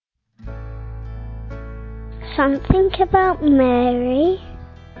Something about Mary.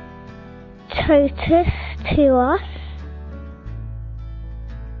 Totus2us.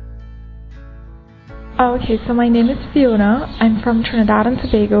 Okay, so my name is Fiona. I'm from Trinidad and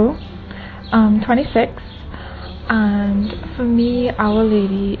Tobago. I'm 26. And for me, Our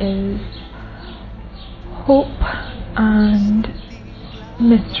Lady is hope and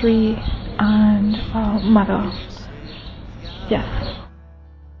mystery and mother. Yes.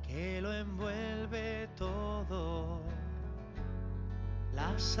 Que lo envuelve todo.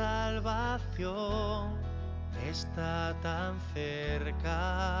 La salvación está tan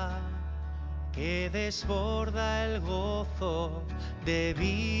cerca que desborda el gozo de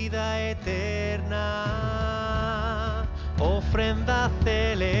vida eterna. Ofrenda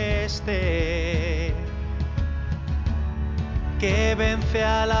celeste que vence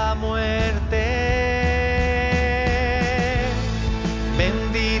a la muerte.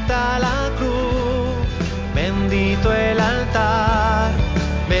 Bendita la cruz, bendito el altar,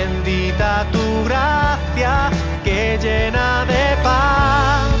 bendita tu gracia que llena de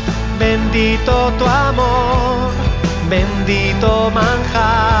paz. Bendito tu amor, bendito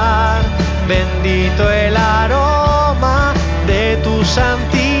manjar, bendito el aroma de tu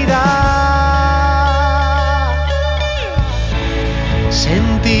santidad.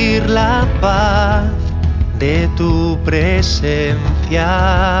 Sentir la paz de tu presencia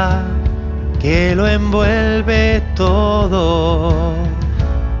que lo envuelve todo.